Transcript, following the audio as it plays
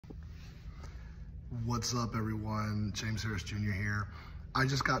What's up, everyone? James Harris Jr. here. I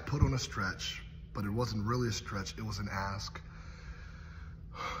just got put on a stretch, but it wasn't really a stretch, it was an ask.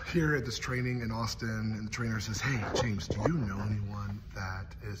 Here at this training in Austin, and the trainer says, "Hey, James, do you know anyone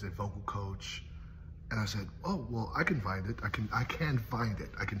that is a vocal coach?" And I said, "Oh, well, I can find it. I can find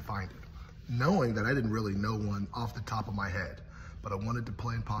it. Knowing that I didn't really know one off the top of my head, but I wanted to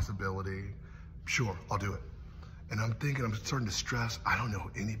play in possibility. Sure, I'll do it. And I'm thinking, I'm starting to stress, I don't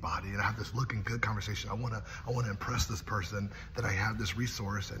know anybody, and I have this looking good conversation. I wanna impress this person that I have this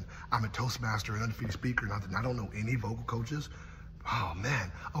resource, and I'm a Toastmaster, an undefeated speaker, and I don't know any vocal coaches. Oh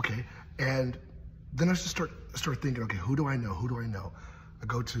man, okay. And then I just start thinking, okay, who do I know? I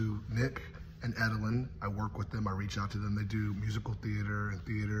go to Nick and Edelyn. I work with them, I reach out to them. They do musical theater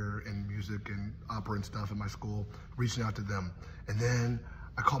and music and opera and stuff in my school, reaching out to them. And then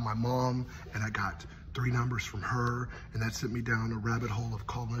I called my mom, and I got 3 numbers from her, and that sent me down a rabbit hole of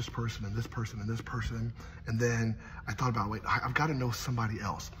calling this person and this person and this person. And then I thought about, wait, I've got to know somebody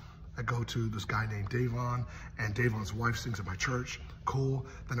else. I go to this guy named Davon, and Davon's wife sings at my church. Cool.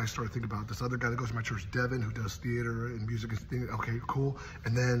 Then I started thinking about this other guy that goes to my church, Devin, who does theater and music and things. Okay, cool.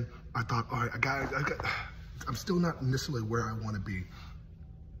 And then I thought, all right, I'm still not necessarily where I want to be.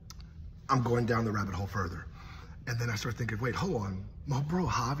 I'm going down the rabbit hole further. And then I started thinking, wait, hold on. My bro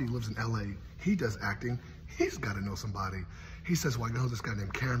Javi lives in LA. He does acting. He's got to know somebody. He says, well, I know this guy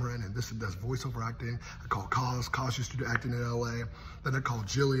named Cameron, and this does voiceover acting. I call Cos. Cos used to do acting in LA. Then I call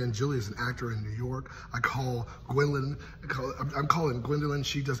Jillian. Jillian's an actor in New York. I call Gwendolyn. I'm calling Gwendolyn.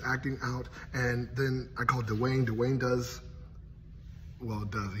 She does acting out. And then I call Dwayne. Dwayne does, well,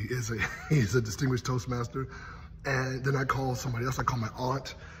 he's a distinguished Toastmaster. And then I call somebody else. I call my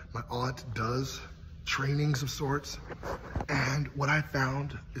aunt. My aunt does trainings of sorts. And what I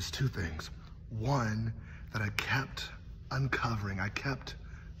found is 2 things. One, that I kept uncovering, I kept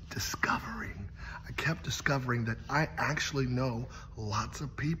discovering that I actually know lots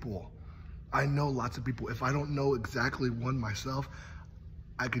of people. I know lots of people. If I don't know exactly one myself,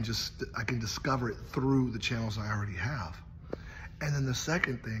 I can discover it through the channels I already have. And then the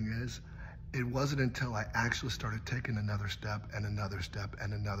second thing is, it wasn't until I actually started taking another step and another step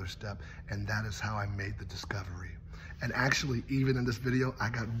and another step, and that is how I made the discovery. And actually, even in this video, I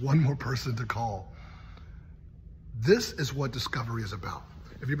got one more person to call. This is what discovery is about.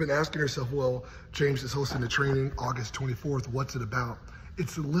 If you've been asking yourself, well, James is hosting a training August 24th, what's it about?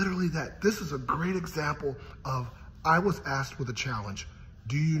 It's literally that. This is a great example of, I was asked with a challenge.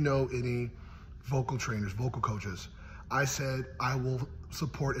 Do you know any vocal trainers, vocal coaches? I said, I will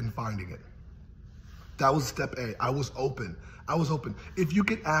support in finding it. That was step A. I was open. If you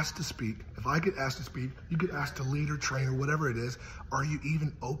get asked to speak, if I get asked to speak, you get asked to lead or train or whatever it is, are you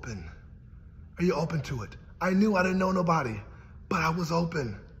even open? Are you open to it? I knew I didn't know nobody, but I was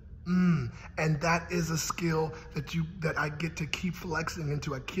open. And that is a skill that I get to keep flexing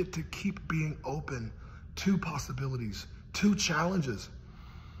into. I get to keep being open to possibilities, to challenges.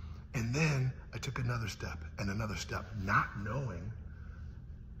 And then I took another step, not knowing,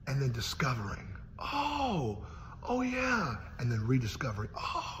 and then discovering. Oh yeah. And then rediscovering,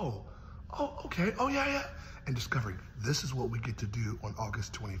 okay, yeah. And discovering, this is what we get to do on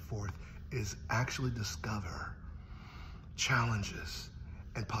August 24th, is actually discover challenges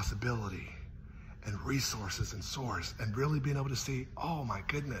and possibility and resources and source, and really being able to see, oh my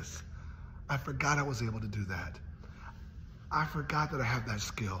goodness, I forgot I was able to do that. I forgot that I have that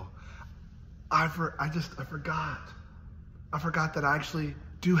skill. I forgot. I forgot that I actually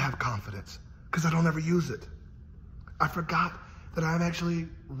do have confidence, because I don't ever use it. I forgot that I'm actually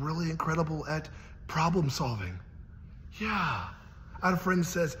really incredible at problem solving. Yeah. I had a friend who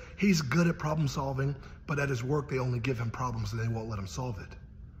says he's good at problem solving, but at his work, they only give him problems and they won't let him solve it.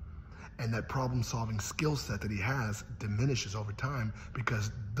 And that problem solving skill set that he has diminishes over time,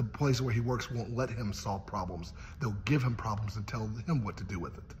 because the place where he works won't let him solve problems. They'll give him problems and tell him what to do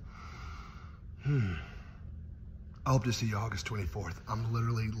with it. I hope to see you August 24th. I'm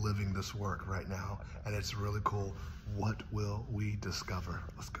literally living this work right now, and it's really cool. What will we discover?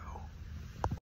 Let's go.